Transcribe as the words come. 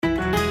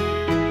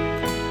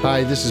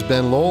Hi, this is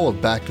Ben Lowell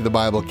of Back to the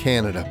Bible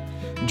Canada.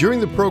 During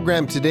the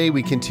program today,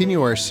 we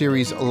continue our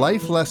series,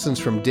 Life Lessons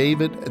from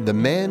David, the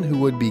Man Who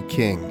Would Be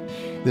King.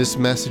 This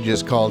message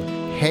is called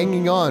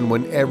Hanging On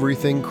When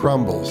Everything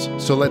Crumbles.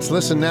 So let's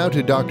listen now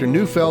to Dr.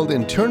 Neufeld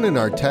and turn in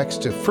our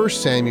text to 1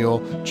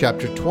 Samuel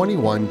chapter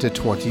 21 to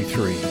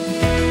 23.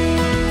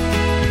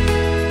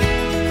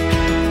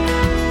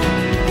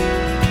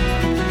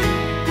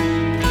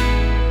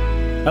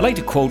 I'd like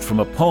to quote from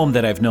a poem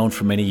that I've known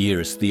for many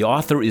years. The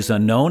author is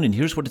unknown, and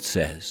here's what it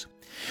says.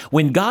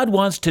 When God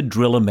wants to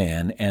drill a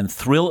man and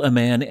thrill a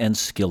man and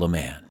skill a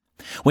man,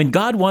 when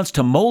God wants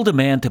to mold a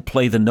man to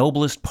play the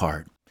noblest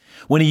part,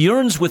 when he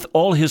yearns with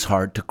all his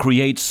heart to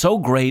create so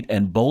great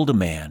and bold a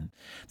man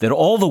that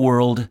all the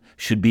world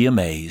should be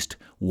amazed,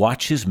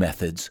 watch his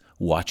methods,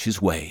 watch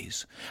his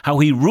ways, how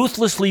he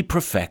ruthlessly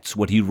perfects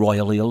what he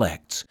royally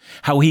elects,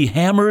 how he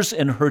hammers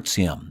and hurts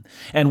him,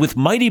 and with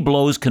mighty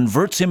blows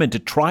converts him into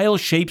trial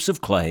shapes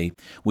of clay,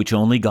 which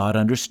only God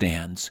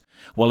understands,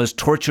 while his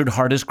tortured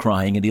heart is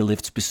crying and he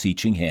lifts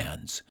beseeching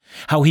hands,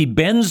 how he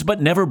bends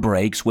but never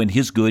breaks when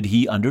his good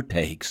he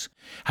undertakes,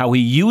 how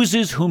he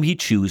uses whom he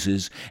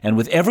chooses, and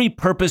with every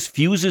purpose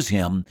fuses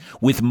him,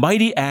 with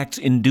mighty acts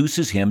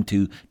induces him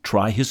to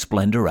try his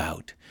splendor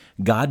out.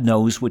 God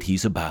knows what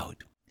he's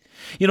about.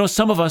 You know,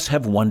 some of us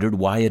have wondered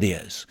why it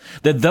is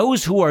that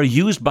those who are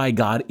used by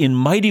God in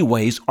mighty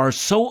ways are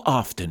so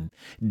often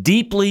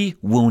deeply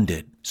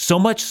wounded, so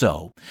much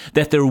so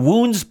that their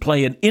wounds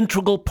play an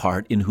integral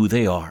part in who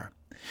they are.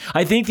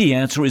 I think the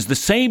answer is the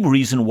same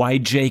reason why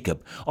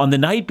Jacob, on the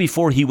night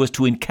before he was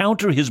to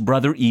encounter his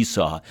brother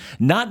Esau,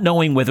 not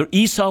knowing whether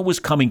Esau was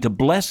coming to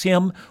bless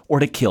him or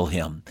to kill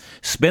him,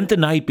 spent the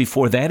night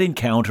before that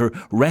encounter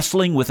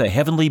wrestling with a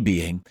heavenly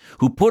being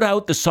who put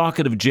out the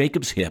socket of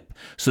Jacob's hip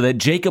so that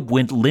Jacob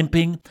went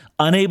limping,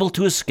 unable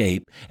to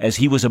escape as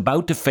he was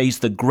about to face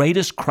the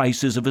greatest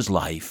crisis of his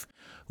life,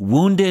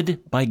 wounded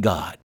by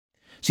God.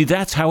 See,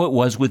 that's how it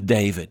was with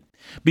David.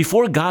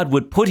 Before God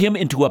would put him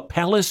into a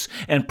palace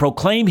and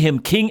proclaim him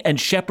king and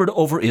shepherd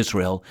over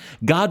Israel,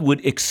 God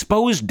would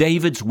expose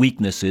David's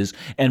weaknesses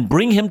and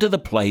bring him to the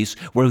place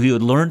where he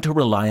would learn to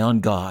rely on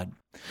God.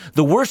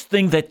 The worst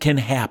thing that can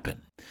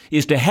happen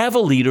is to have a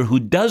leader who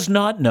does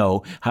not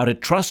know how to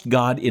trust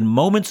God in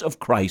moments of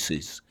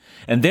crisis.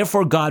 And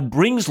therefore God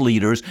brings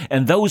leaders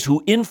and those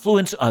who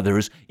influence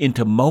others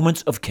into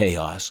moments of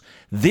chaos.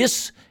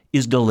 This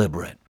is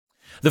deliberate.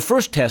 The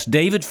first test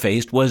David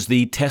faced was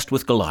the test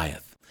with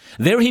Goliath.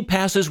 There he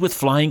passes with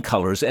flying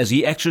colors as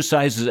he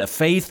exercises a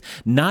faith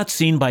not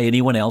seen by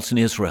anyone else in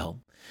Israel.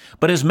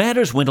 But as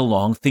matters went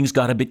along, things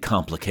got a bit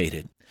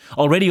complicated.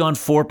 Already on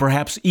 4,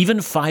 perhaps even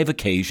 5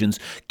 occasions,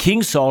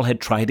 King Saul had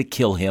tried to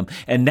kill him,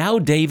 and now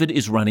David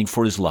is running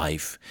for his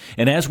life.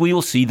 And as we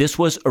will see, this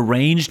was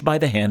arranged by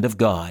the hand of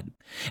God.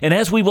 And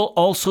as we will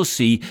also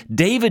see,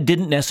 David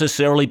didn't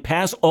necessarily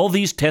pass all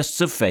these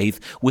tests of faith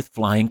with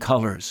flying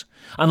colors.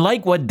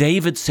 Unlike what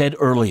David said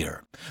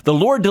earlier, the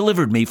Lord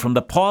delivered me from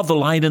the paw of the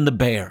lion and the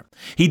bear.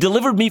 He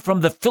delivered me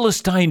from the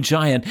Philistine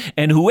giant,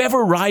 and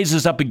whoever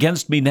rises up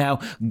against me now,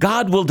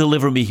 God will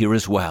deliver me here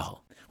as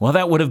well. Well,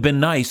 that would have been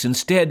nice.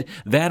 Instead,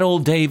 that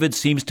old David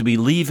seems to be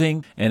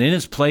leaving, and in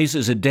his place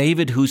is a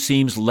David who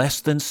seems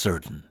less than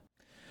certain.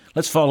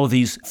 Let's follow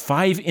these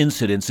 5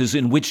 incidences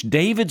in which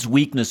David's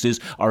weaknesses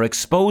are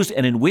exposed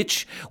and in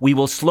which we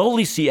will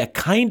slowly see a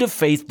kind of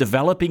faith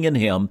developing in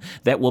him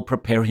that will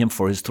prepare him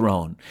for his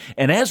throne.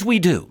 And as we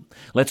do,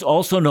 let's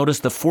also notice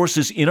the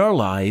forces in our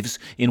lives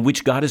in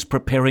which God is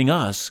preparing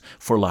us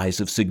for lives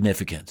of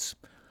significance.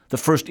 The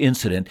first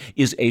incident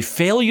is a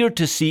failure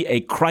to see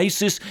a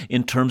crisis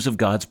in terms of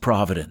God's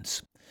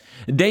providence.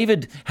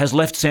 David has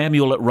left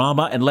Samuel at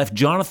Ramah and left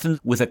Jonathan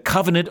with a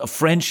covenant of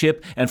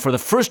friendship, and for the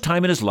first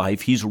time in his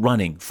life, he's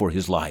running for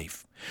his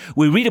life.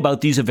 We read about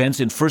these events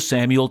in 1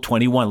 Samuel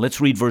 21. Let's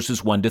read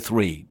verses 1 to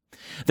 3.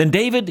 Then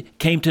David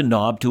came to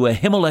Nob to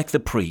Ahimelech the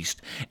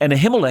priest, and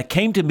Ahimelech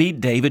came to meet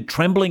David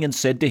trembling and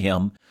said to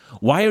him,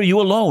 "Why are you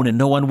alone and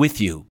no one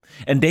with you?"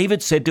 And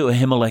David said to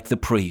Ahimelech the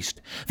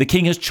priest, "The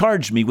king has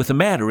charged me with a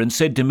matter and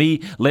said to me,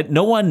 'Let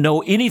no one know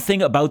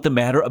anything about the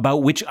matter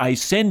about which I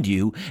send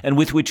you and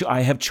with which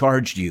I have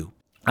charged you.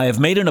 I have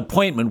made an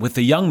appointment with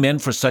the young men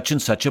for such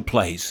and such a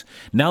place.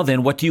 Now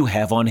then, what do you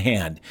have on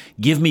hand?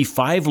 Give me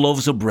 5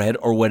 loaves of bread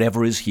or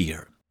whatever is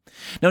here.'"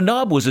 Now,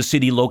 Nob was a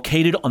city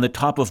located on the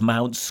top of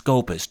Mount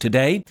Scopus.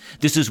 Today,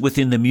 this is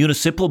within the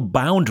municipal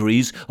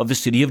boundaries of the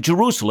city of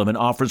Jerusalem and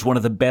offers one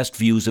of the best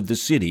views of the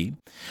city.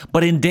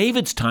 But in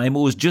David's time, it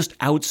was just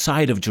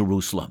outside of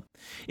Jerusalem.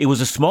 It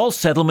was a small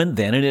settlement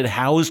then, and it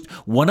housed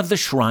one of the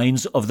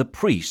shrines of the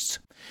priests.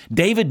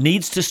 David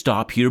needs to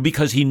stop here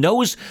because he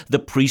knows the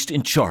priest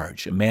in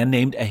charge, a man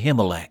named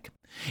Ahimelech.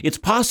 It's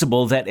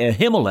possible that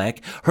Ahimelech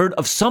heard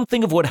of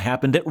something of what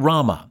happened at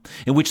Ramah,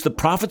 in which the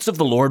prophets of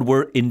the Lord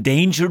were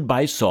endangered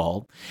by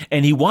Saul,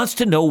 and he wants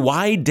to know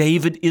why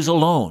David is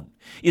alone.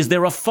 Is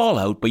there a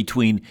fallout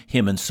between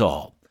him and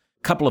Saul?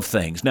 Couple of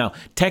things. Now,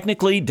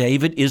 technically,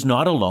 David is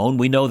not alone.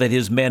 We know that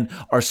his men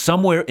are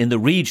somewhere in the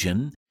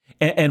region,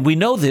 And we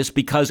know this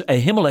because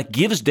Ahimelech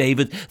gives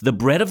David the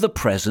bread of the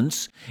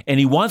presence, and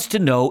he wants to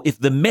know if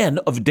the men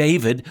of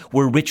David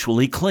were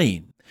ritually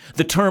clean.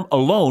 The term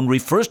alone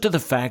refers to the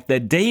fact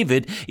that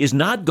David is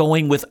not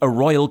going with a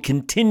royal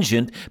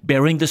contingent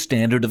bearing the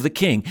standard of the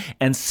king.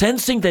 And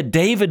sensing that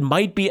David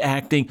might be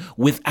acting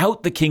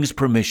without the king's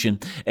permission,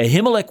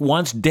 Ahimelech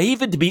wants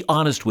David to be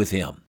honest with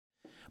him.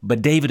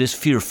 But David is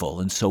fearful,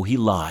 and so he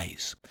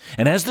lies.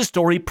 And as the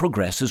story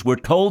progresses, we're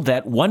told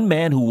that one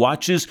man who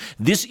watches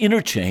this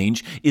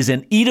interchange is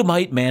an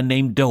Edomite man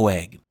named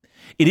Doeg.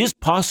 It is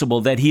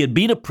possible that he had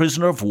been a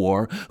prisoner of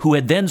war who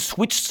had then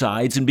switched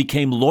sides and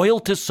became loyal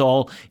to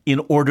Saul in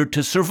order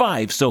to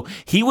survive. So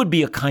he would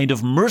be a kind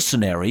of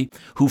mercenary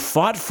who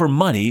fought for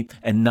money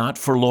and not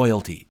for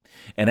loyalty.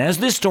 And as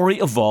this story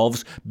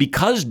evolves,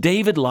 because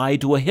David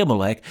lied to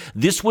Ahimelech,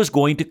 this was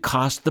going to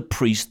cost the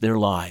priests their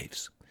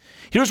lives.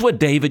 Here's what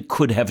David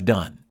could have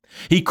done.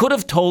 He could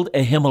have told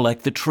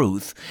Ahimelech the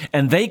truth,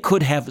 and they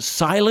could have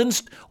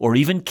silenced or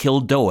even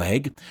killed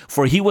Doeg,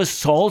 for he was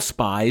Saul's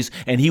spies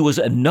and he was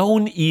a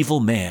known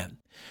evil man.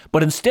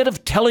 But instead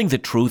of telling the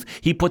truth,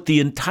 he put the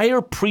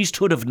entire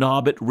priesthood of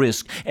Nob at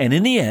risk, and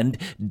in the end,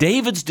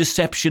 David's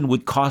deception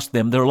would cost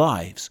them their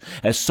lives,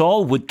 as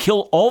Saul would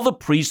kill all the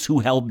priests who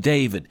helped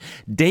David.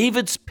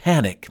 David's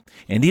panic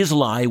and his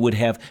lie would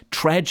have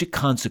tragic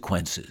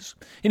consequences.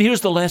 And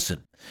here's the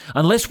lesson.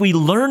 Unless we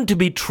learn to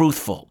be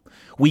truthful,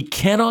 we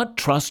cannot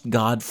trust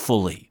God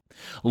fully.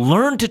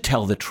 Learn to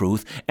tell the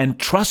truth and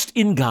trust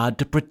in God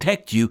to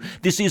protect you.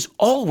 This is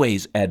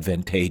always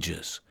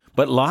advantageous.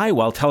 But lie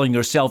while telling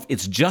yourself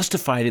it's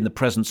justified in the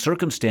present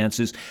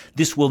circumstances.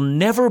 This will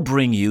never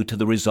bring you to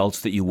the results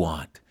that you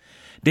want.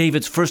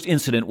 David's first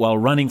incident while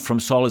running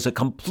from Saul is a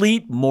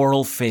complete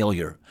moral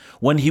failure,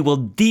 one he will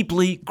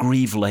deeply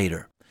grieve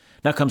later.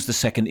 Now comes the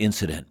second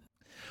incident.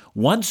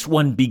 Once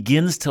one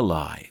begins to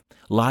lie,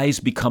 lies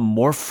become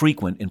more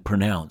frequent and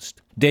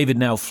pronounced. David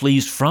now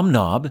flees from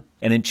Nob,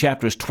 and in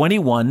chapters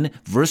 21,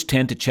 verse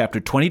 10 to chapter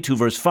 22,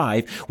 verse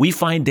 5, we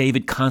find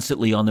David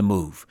constantly on the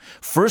move.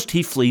 First,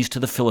 he flees to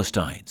the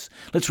Philistines.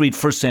 Let's read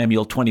 1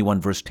 Samuel 21,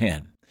 verse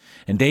 10.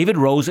 And David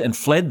rose and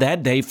fled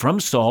that day from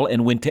Saul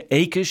and went to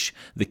Achish,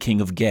 the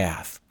king of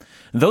Gath.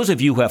 Those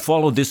of you who have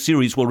followed this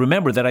series will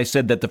remember that I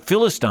said that the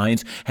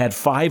Philistines had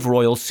 5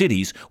 royal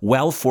cities,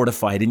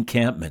 well-fortified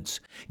encampments.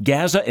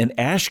 Gaza and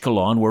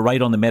Ashkelon were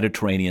right on the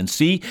Mediterranean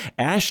Sea.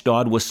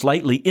 Ashdod was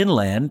slightly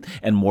inland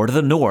and more to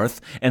the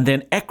north, and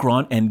then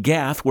Ekron and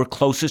Gath were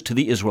closest to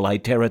the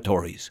Israelite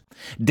territories.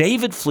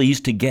 David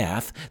flees to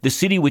Gath, the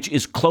city which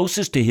is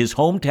closest to his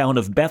hometown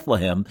of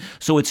Bethlehem,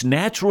 so it's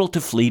natural to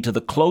flee to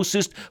the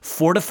closest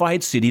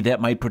fortified city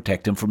that might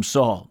protect him from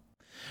Saul.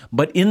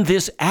 But in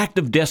this act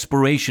of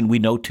desperation, we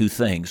know 2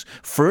 things.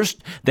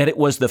 First, that it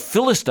was the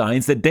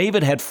Philistines that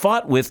David had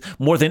fought with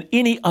more than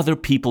any other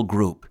people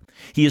group.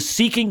 He is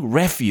seeking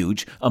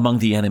refuge among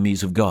the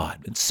enemies of God.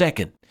 And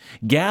second,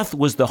 Gath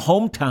was the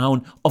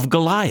hometown of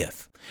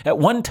Goliath. At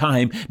one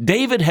time,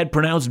 David had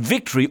pronounced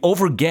victory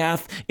over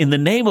Gath in the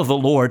name of the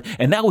Lord,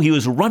 and now he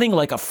was running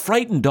like a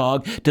frightened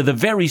dog to the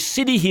very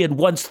city he had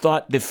once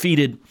thought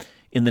defeated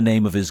in the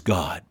name of his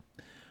God.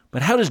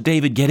 But how does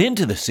David get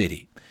into the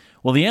city?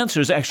 Well, the answer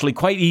is actually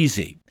quite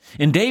easy.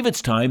 In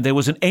David's time, there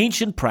was an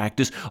ancient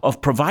practice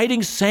of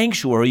providing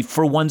sanctuary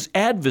for one's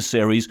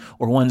adversaries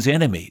or one's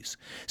enemies.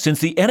 Since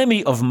the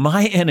enemy of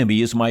my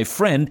enemy is my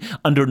friend,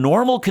 under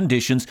normal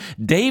conditions,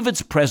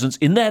 David's presence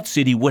in that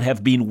city would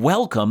have been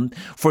welcome,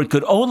 for it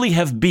could only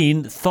have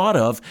been thought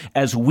of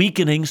as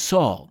weakening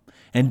Saul.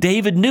 And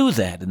David knew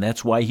that, and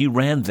that's why he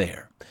ran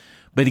there.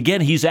 But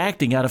again, he's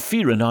acting out of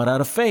fear and not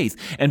out of faith.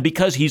 And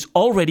because he's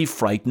already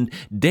frightened,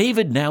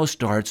 David now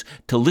starts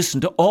to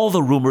listen to all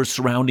the rumors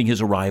surrounding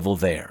his arrival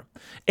there.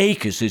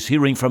 Achish is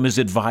hearing from his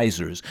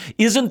advisors,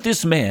 "Isn't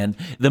this man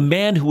the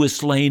man who has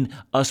slain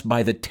us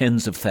by the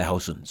tens of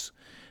thousands?"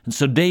 And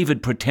so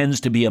David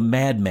pretends to be a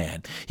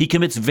madman. He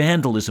commits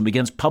vandalism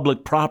against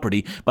public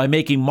property by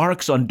making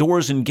marks on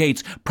doors and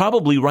gates,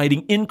 probably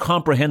writing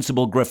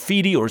incomprehensible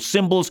graffiti or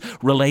symbols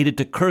related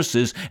to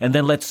curses, and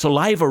then lets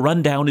saliva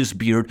run down his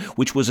beard,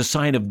 which was a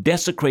sign of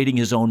desecrating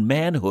his own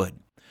manhood.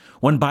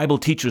 One Bible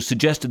teacher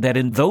suggested that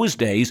in those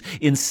days,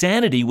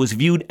 insanity was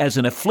viewed as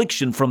an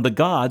affliction from the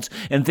gods,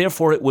 and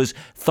therefore it was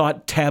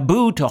thought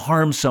taboo to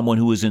harm someone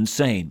who was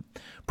insane.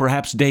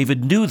 Perhaps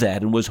David knew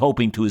that and was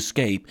hoping to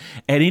escape.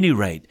 At any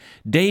rate,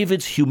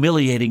 David's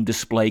humiliating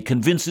display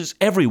convinces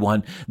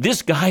everyone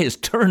this guy is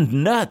turned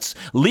nuts.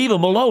 Leave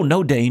him alone,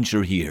 no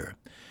danger here.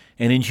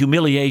 And in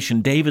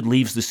humiliation, David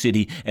leaves the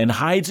city and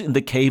hides in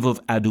the cave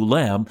of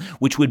Adullam,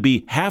 which would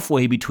be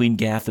halfway between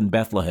Gath and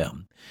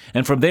Bethlehem.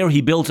 And from there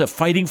he builds a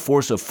fighting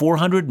force of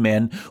 400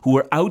 men who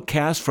were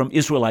outcast from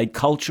Israelite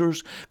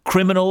cultures,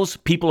 criminals,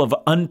 people of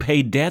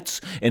unpaid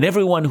debts, and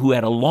everyone who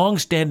had a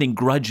long-standing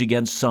grudge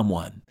against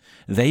someone.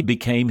 They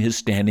became his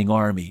standing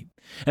army.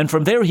 And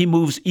from there he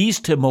moves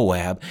east to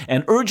Moab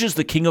and urges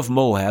the king of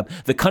Moab,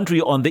 the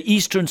country on the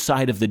eastern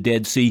side of the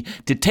Dead Sea,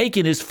 to take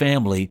in his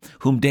family,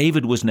 whom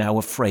David was now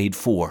afraid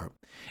for.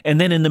 And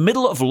then in the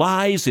middle of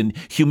lies and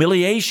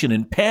humiliation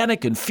and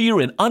panic and fear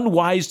and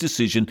unwise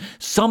decision,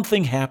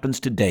 something happens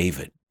to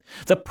David.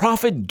 The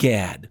prophet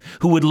Gad,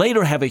 who would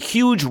later have a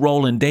huge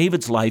role in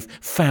David's life,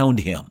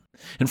 found him.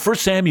 And 1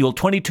 Samuel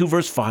 22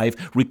 verse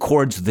 5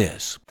 records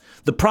this.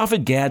 The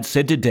prophet Gad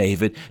said to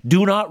David,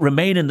 "Do not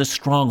remain in the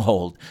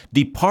stronghold.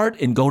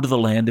 Depart and go to the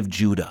land of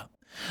Judah."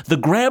 The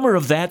grammar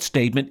of that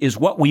statement is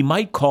what we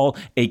might call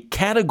a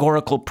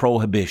categorical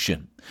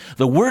prohibition.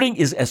 The wording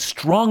is as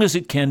strong as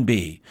it can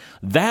be.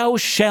 Thou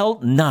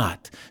shalt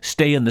not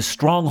stay in the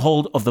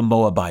stronghold of the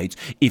Moabites.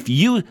 If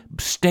you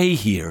stay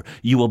here,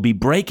 you will be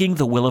breaking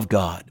the will of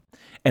God.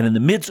 And in the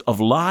midst of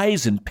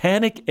lies and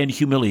panic and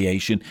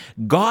humiliation,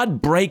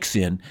 God breaks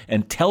in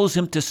and tells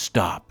him to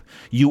stop.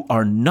 You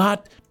are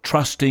not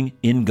trusting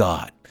in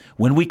God.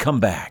 When we come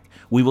back,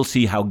 we will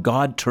see how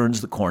God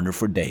turns the corner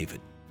for David.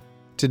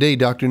 Today,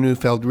 Dr.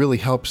 Neufeld really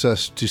helps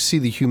us to see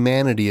the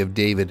humanity of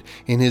David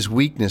in his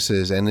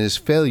weaknesses and his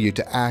failure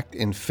to act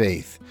in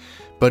faith.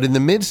 But in the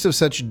midst of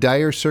such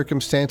dire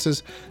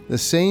circumstances, the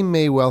same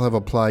may well have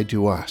applied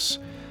to us.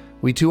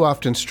 We too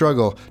often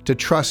struggle to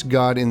trust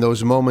God in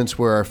those moments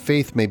where our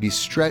faith may be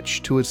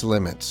stretched to its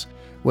limits.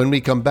 When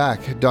we come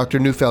back, Dr.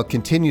 Neufeld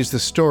continues the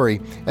story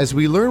as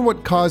we learn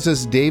what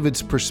causes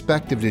David's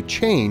perspective to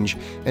change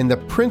and the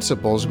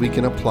principles we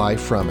can apply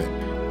from it.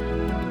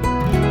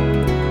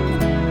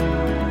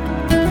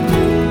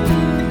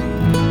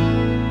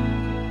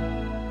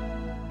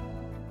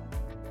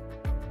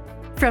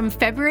 From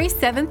February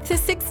 7th to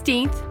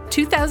 16th,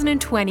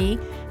 2020,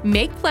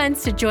 make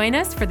plans to join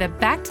us for the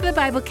Back to the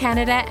Bible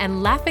Canada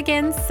and Laugh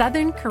Again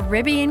Southern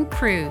Caribbean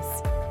Cruise.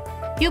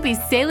 You'll be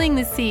sailing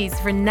the seas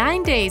for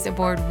 9 days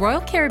aboard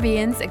Royal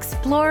Caribbean's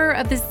Explorer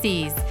of the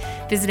Seas,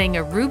 visiting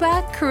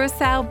Aruba,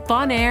 Curacao,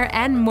 Bonaire,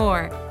 and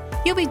more.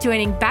 You'll be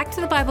joining Back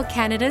to the Bible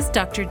Canada's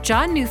Dr.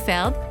 John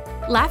Neufeld,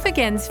 Laugh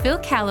Again's Phil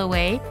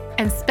Callaway,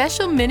 and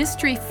special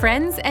ministry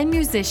friends and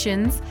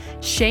musicians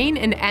Shane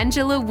and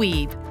Angela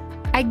Weeb.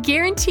 I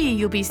guarantee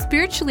you'll be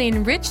spiritually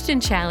enriched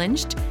and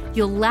challenged,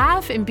 you'll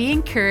laugh and be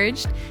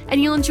encouraged, and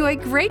you'll enjoy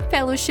great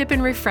fellowship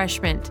and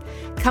refreshment.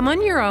 Come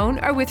on your own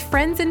or with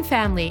friends and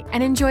family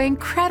and enjoy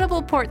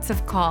incredible ports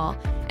of call,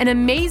 an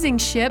amazing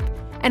ship,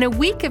 and a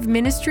week of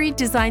ministry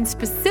designed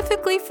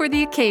specifically for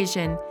the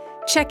occasion.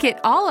 Check it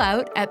all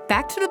out at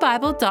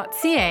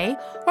backtothebible.ca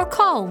or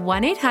call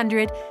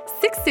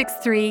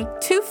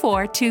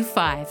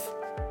 1-800-663-2425.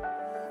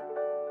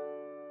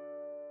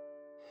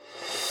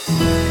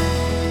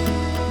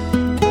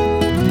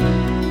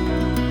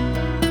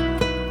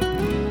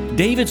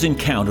 David's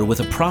encounter with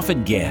the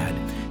prophet Gad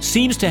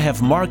seems to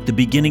have marked the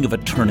beginning of a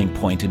turning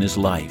point in his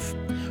life.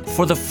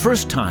 For the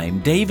first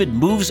time, David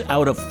moves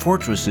out of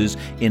fortresses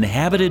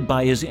inhabited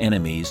by his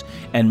enemies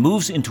and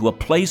moves into a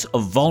place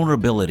of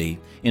vulnerability,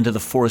 into the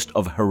forest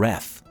of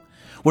Hereth.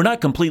 We're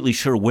not completely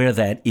sure where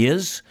that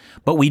is,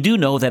 but we do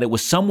know that it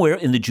was somewhere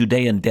in the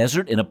Judean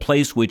desert, in a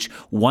place which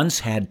once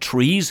had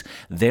trees.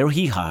 There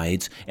he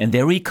hides, and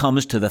there he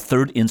comes to the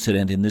third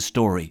incident in this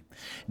story.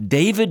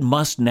 David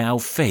must now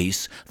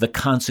face the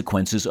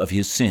consequences of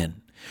his sin.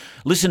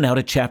 Listen now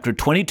to chapter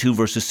 22,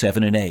 verses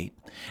 7 and 8.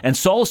 And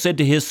Saul said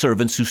to his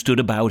servants who stood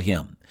about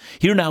him,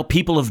 "Hear now,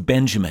 people of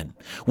Benjamin,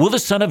 will the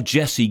son of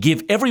Jesse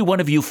give every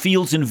one of you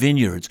fields and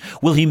vineyards?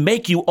 Will he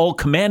make you all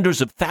commanders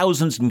of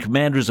thousands and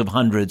commanders of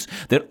hundreds,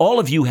 that all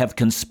of you have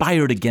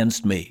conspired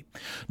against me?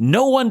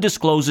 No one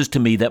discloses to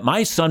me that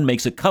my son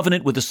makes a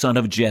covenant with the son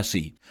of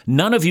Jesse.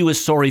 None of you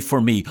is sorry for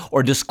me,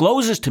 or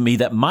discloses to me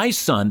that my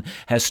son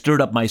has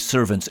stirred up my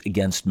servants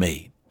against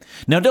me."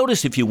 Now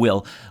notice, if you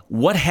will,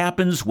 what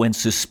happens when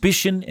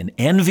suspicion and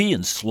envy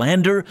and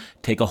slander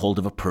take a hold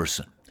of a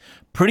person.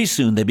 Pretty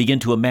soon they begin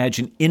to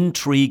imagine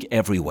intrigue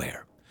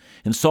everywhere.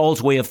 In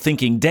Saul's way of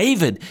thinking,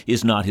 David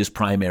is not his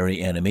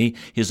primary enemy,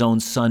 his own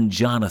son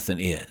Jonathan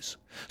is.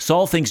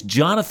 Saul thinks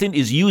Jonathan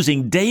is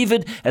using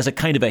David as a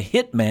kind of a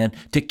hitman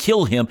to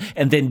kill him,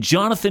 and then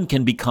Jonathan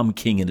can become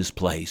king in his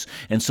place.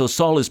 And so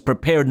Saul is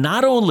prepared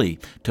not only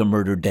to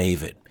murder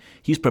David,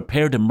 he's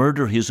prepared to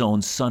murder his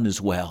own son as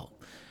well.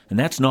 And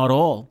that's not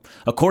all.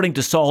 According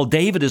to Saul,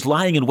 David is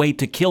lying in wait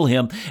to kill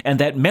him, and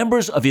that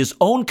members of his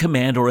own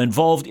command are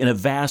involved in a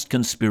vast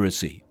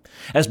conspiracy.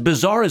 As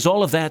bizarre as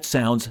all of that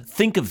sounds,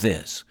 think of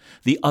this,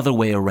 the other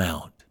way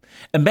around.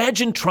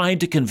 Imagine trying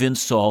to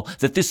convince Saul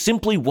that this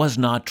simply was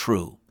not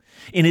true.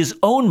 In his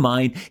own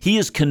mind, he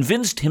is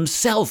convinced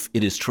himself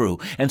it is true,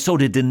 and so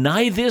to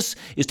deny this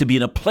is to be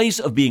in a place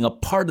of being a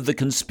part of the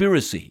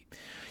conspiracy.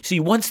 See,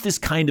 once this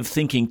kind of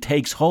thinking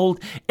takes hold,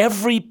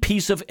 every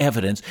piece of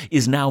evidence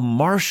is now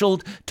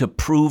marshaled to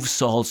prove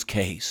Saul's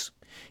case.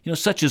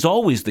 Such is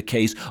always the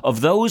case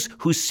of those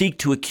who seek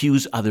to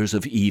accuse others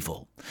of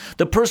evil.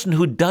 The person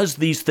who does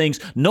these things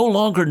no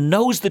longer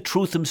knows the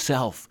truth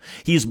himself.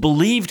 He has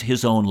believed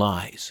his own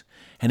lies.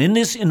 And in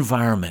this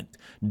environment,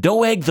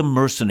 Doeg the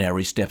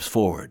mercenary steps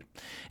forward.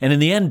 And in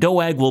the end,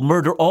 Doeg will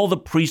murder all the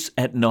priests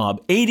at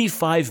Nob,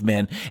 85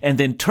 men, and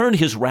then turn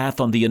his wrath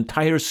on the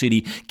entire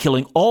city,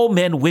 killing all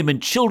men, women,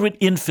 children,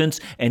 infants,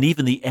 and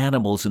even the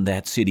animals in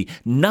that city.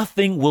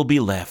 Nothing will be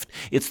left.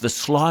 It's the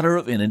slaughter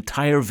of an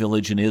entire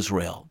village in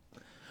Israel.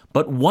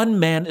 But one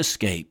man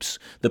escapes,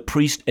 the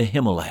priest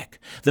Ahimelech,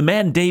 the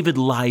man David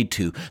lied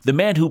to, the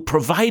man who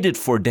provided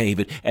for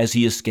David as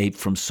he escaped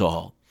from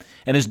Saul.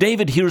 And as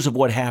David hears of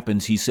what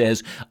happens, he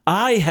says,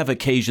 I have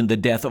occasioned the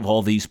death of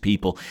all these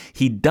people.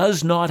 He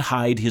does not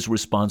hide his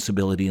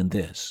responsibility in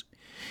this.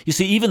 You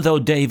see, even though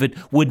David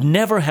would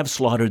never have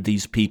slaughtered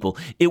these people,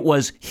 it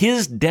was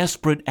his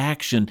desperate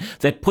action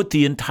that put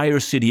the entire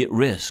city at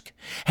risk.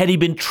 Had he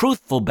been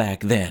truthful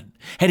back then,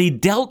 had he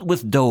dealt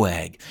with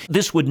Doeg,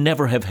 this would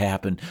never have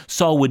happened.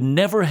 Saul would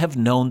never have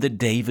known that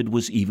David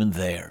was even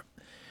there.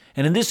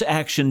 And in this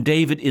action,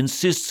 David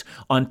insists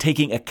on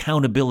taking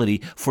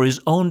accountability for his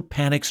own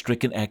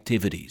panic-stricken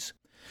activities.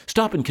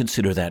 Stop and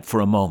consider that for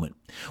a moment.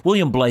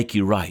 William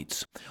Blakey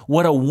writes,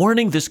 "What a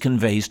warning this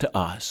conveys to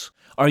us.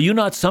 Are you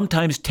not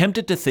sometimes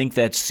tempted to think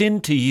that sin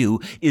to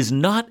you is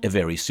not a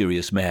very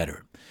serious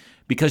matter?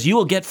 Because you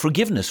will get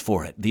forgiveness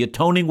for it. The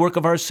atoning work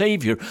of our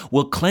Savior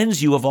will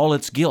cleanse you of all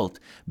its guilt.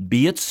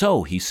 Be it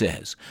so," he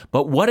says.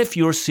 "But what if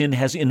your sin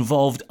has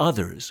involved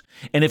others?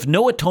 And if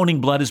no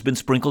atoning blood has been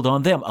sprinkled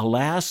on them?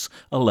 Alas,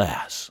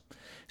 alas.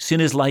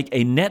 Sin is like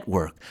a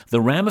network, the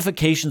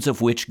ramifications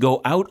of which go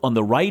out on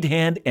the right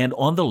hand and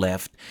on the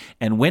left,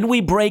 and when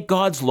we break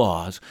God's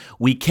laws,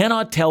 we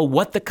cannot tell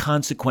what the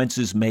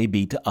consequences may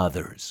be to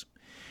others."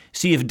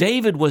 See, if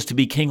David was to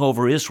be king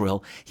over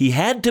Israel, he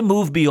had to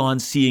move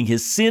beyond seeing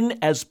his sin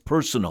as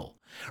personal.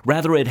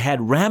 Rather, it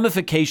had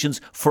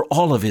ramifications for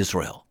all of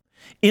Israel.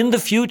 In the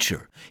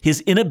future, his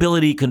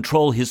inability to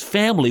control his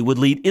family would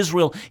lead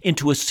Israel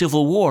into a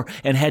civil war,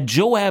 and had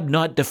Joab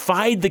not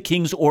defied the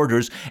king's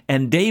orders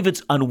and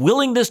David's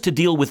unwillingness to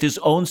deal with his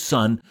own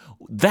son,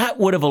 that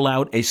would have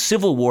allowed a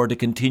civil war to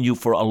continue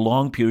for a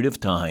long period of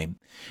time.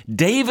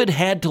 David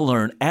had to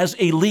learn as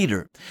a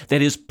leader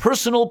that his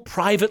personal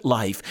private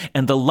life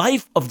and the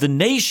life of the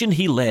nation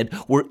he led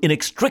were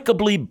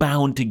inextricably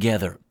bound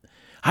together.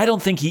 I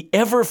don't think he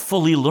ever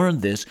fully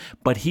learned this,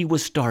 but he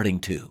was starting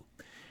to.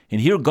 And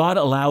here God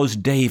allows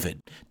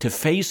David to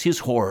face his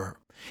horror.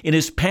 In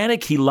his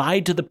panic, he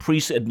lied to the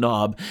priests at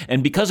Nob,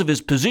 and because of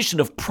his position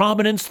of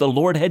prominence the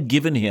Lord had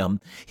given him,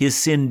 his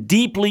sin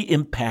deeply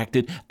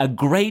impacted a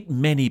great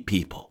many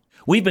people.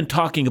 We've been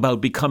talking about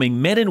becoming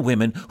men and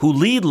women who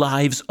lead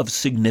lives of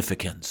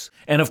significance.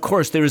 And of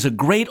course, there is a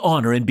great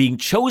honor in being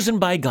chosen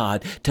by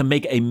God to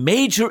make a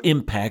major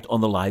impact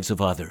on the lives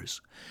of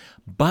others.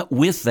 But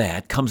with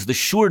that comes the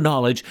sure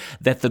knowledge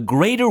that the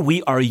greater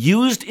we are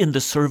used in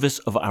the service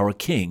of our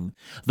King,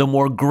 the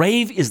more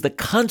grave is the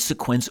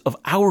consequence of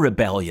our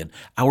rebellion,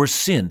 our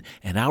sin,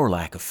 and our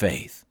lack of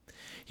faith.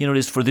 You know, it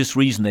is for this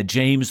reason that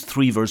James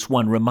 3 verse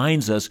 1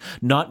 reminds us,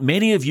 "Not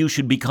many of you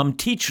should become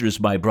teachers,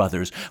 my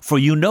brothers, for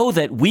you know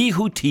that we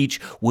who teach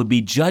would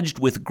be judged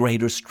with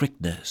greater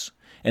strictness."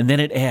 And then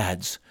it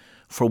adds,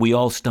 "For we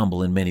all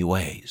stumble in many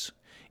ways."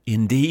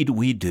 Indeed,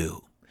 we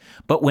do.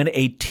 But when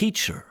a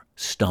teacher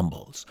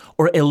stumbles,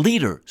 or a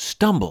leader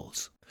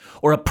stumbles,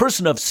 or a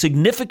person of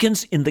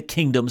significance in the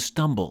kingdom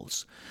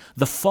stumbles,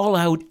 the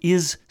fallout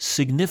is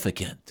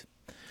significant.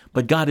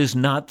 But God is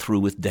not through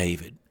with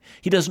David.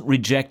 He doesn't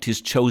reject his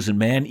chosen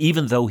man,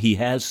 even though he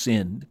has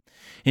sinned.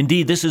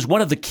 Indeed, this is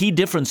one of the key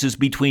differences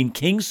between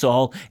King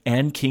Saul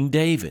and King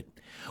David.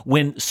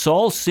 When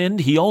Saul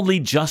sinned, he only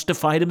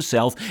justified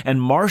himself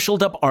and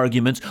marshaled up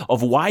arguments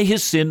of why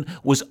his sin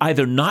was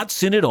either not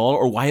sin at all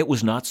or why it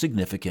was not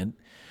significant.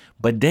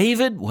 But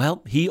David,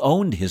 well, he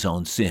owned his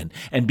own sin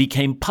and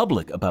became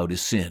public about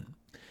his sin.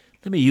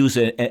 Let me use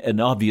an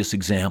obvious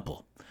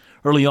example.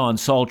 Early on,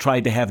 Saul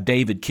tried to have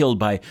David killed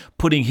by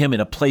putting him in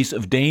a place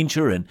of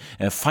danger and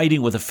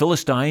fighting with the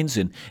Philistines.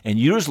 And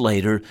years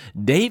later,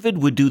 David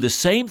would do the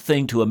same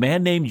thing to a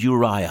man named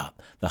Uriah,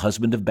 the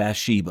husband of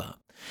Bathsheba.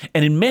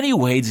 And in many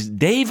ways,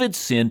 David's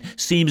sin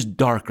seems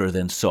darker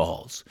than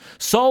Saul's.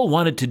 Saul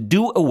wanted to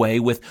do away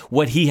with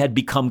what he had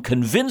become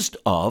convinced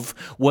of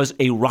was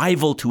a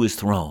rival to his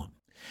throne.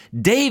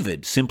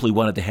 David simply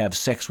wanted to have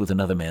sex with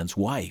another man's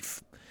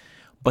wife.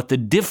 But the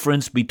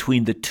difference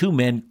between the two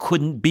men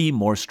couldn't be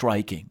more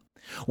striking.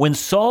 When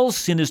Saul's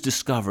sin is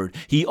discovered,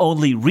 he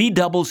only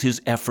redoubles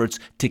his efforts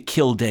to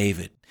kill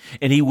David,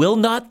 and he will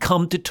not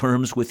come to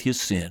terms with his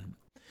sin.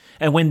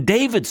 And when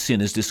David's sin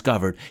is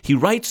discovered, he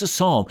writes a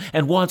psalm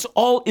and wants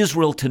all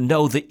Israel to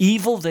know the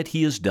evil that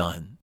he has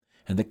done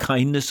and the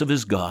kindness of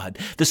his God.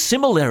 The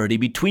similarity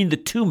between the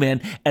two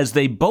men as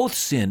they both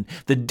sin,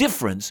 the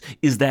difference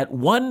is that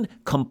one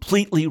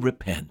completely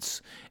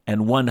repents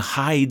and one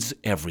hides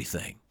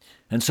everything.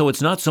 And so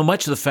it's not so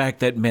much the fact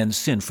that men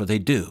sin, for they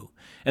do,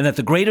 and that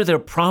the greater their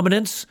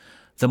prominence,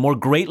 the more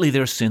greatly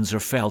their sins are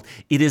felt.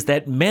 It is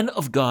that men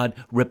of God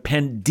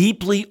repent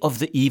deeply of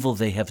the evil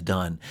they have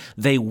done.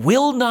 They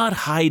will not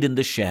hide in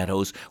the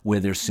shadows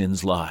where their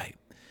sins lie.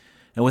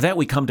 And with that,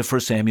 we come to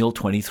 1 Samuel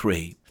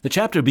 23. The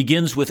chapter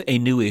begins with a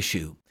new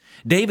issue.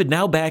 David,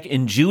 now back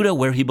in Judah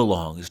where he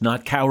belongs,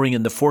 not cowering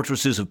in the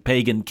fortresses of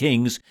pagan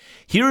kings,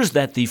 hears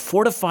that the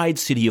fortified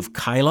city of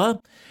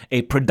Keilah,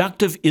 a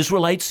productive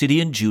Israelite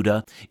city in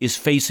Judah, is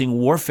facing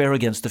warfare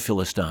against the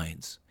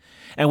Philistines.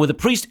 And with the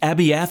priest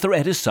Abiathar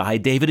at his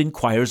side, David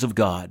inquires of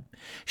God,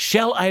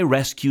 "Shall I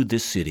rescue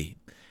this city?"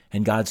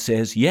 And God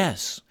says,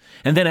 "Yes."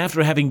 And then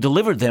after having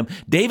delivered them,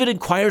 David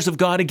inquires of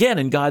God again,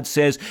 and God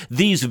says,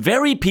 "These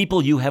very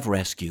people you have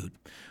rescued,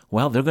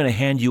 well, they're going to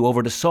hand you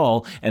over to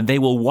Saul, and they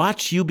will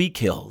watch you be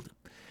killed."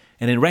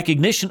 And in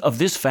recognition of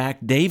this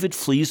fact, David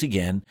flees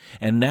again,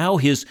 and now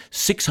his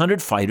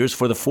 600 fighters,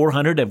 for the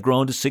 400 have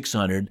grown to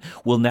 600,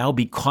 will now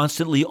be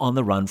constantly on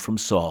the run from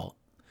Saul.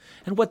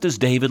 And what does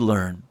David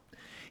learn?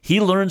 He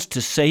learns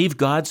to save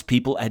God's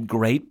people at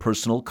great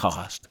personal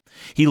cost.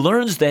 He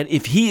learns that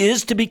if he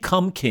is to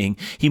become king,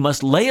 he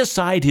must lay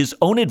aside his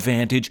own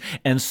advantage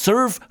and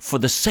serve for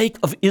the sake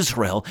of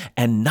Israel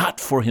and not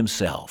for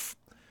himself.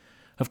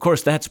 Of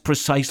course, that's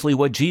precisely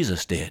what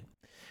Jesus did.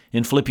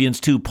 In Philippians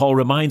 2, Paul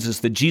reminds us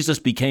that Jesus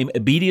became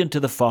obedient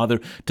to the Father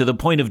to the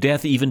point of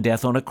death, even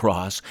death on a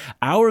cross.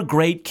 Our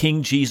great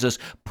King Jesus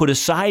put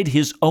aside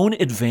his own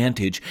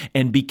advantage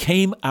and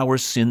became our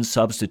sin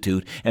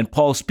substitute. And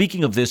Paul,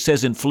 speaking of this,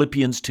 says in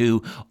Philippians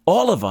 2,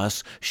 all of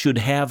us should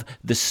have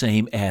the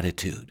same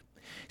attitude.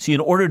 See, in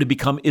order to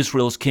become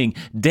Israel's king,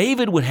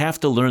 David would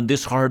have to learn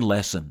this hard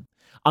lesson.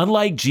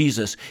 Unlike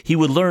Jesus, he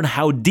would learn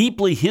how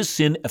deeply his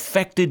sin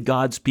affected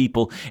God's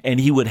people, and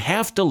he would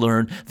have to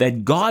learn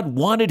that God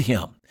wanted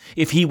him,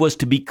 if he was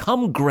to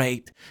become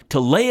great, to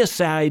lay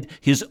aside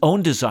his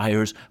own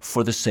desires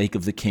for the sake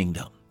of the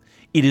kingdom.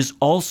 It is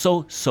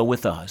also so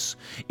with us.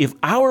 If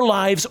our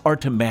lives are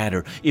to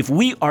matter, if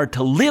we are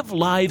to live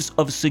lives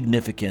of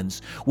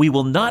significance, we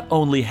will not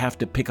only have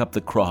to pick up the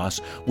cross,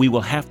 we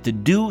will have to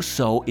do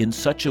so in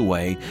such a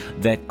way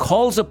that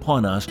calls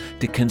upon us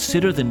to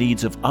consider the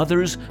needs of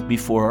others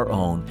before our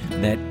own.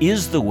 That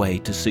is the way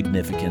to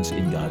significance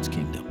in God's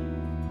kingdom.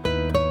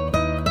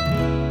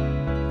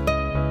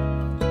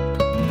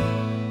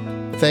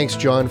 Thanks,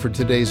 John, for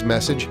today's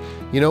message.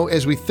 You know,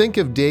 as we think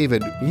of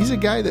David, he's a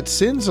guy that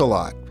sins a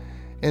lot.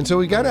 And so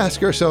we got to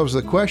ask ourselves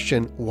the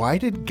question, why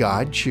did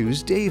God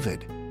choose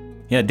David?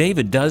 Yeah,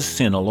 David does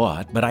sin a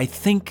lot, but I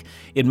think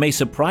it may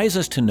surprise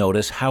us to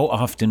notice how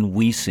often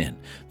we sin.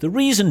 The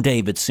reason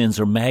David's sins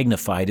are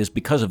magnified is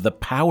because of the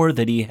power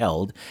that he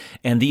held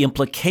and the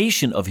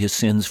implication of his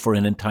sins for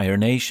an entire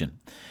nation.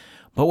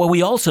 But what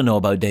we also know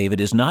about David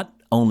is not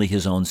only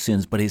his own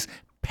sins, but his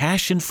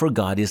passion for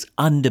God is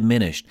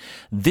undiminished.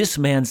 This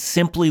man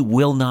simply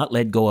will not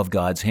let go of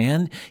God's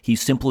hand. He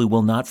simply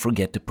will not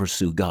forget to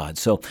pursue God.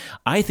 So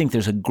I think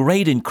there's a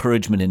great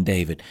encouragement in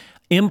David.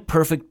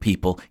 Imperfect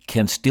people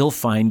can still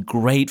find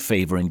great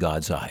favor in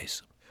God's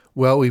eyes.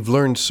 Well, we've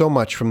learned so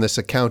much from this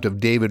account of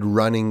David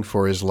running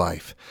for his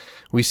life.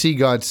 We see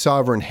God's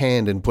sovereign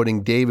hand in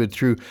putting David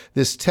through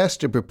this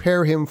test to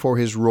prepare him for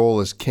his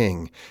role as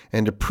king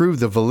and to prove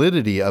the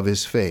validity of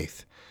his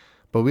faith.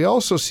 But we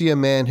also see a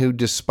man who,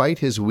 despite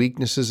his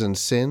weaknesses and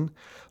sin,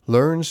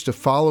 learns to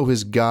follow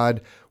his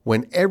God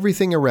when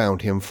everything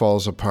around him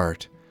falls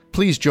apart.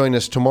 Please join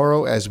us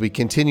tomorrow as we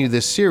continue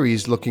this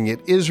series looking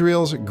at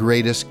Israel's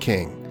greatest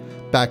king.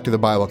 Back to the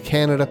Bible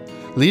Canada,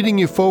 leading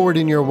you forward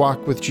in your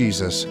walk with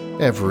Jesus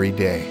every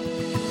day.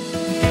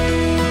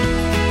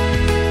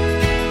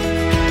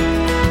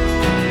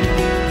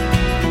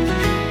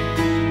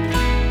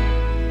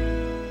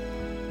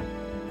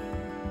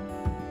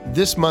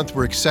 This month,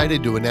 we're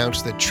excited to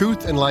announce that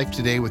Truth and Life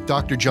Today with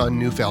Dr. John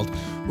Neufeld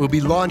will be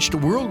launched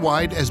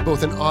worldwide as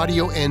both an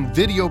audio and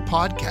video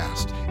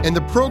podcast. And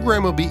the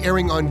program will be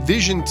airing on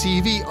Vision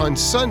TV on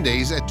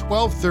Sundays at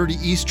 12:30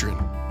 Eastern.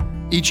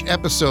 Each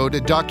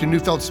episode, Dr.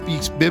 Neufeld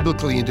speaks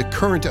biblically into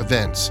current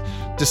events,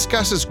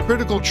 discusses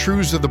critical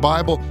truths of the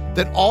Bible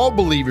that all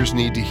believers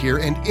need to hear,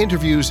 and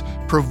interviews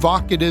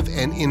provocative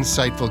and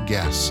insightful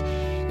guests.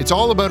 It's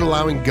all about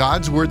allowing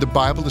God's Word, the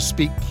Bible, to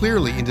speak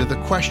clearly into the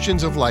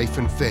questions of life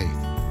and faith.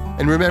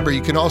 And remember, you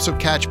can also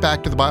catch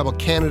Back to the Bible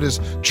Canada's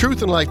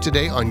Truth and Life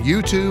Today on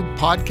YouTube,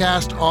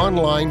 podcast,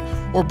 online,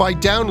 or by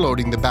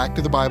downloading the Back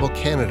to the Bible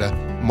Canada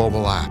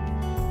mobile app.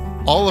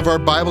 All of our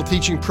Bible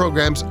teaching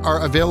programs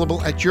are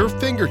available at your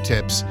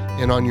fingertips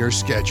and on your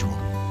schedule.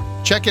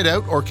 Check it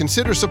out or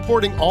consider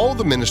supporting all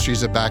the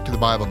ministries of Back to the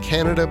Bible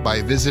Canada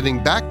by visiting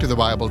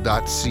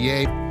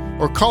backtothebible.ca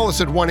or call us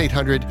at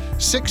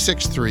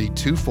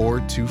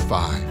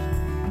 1-800-663-2425.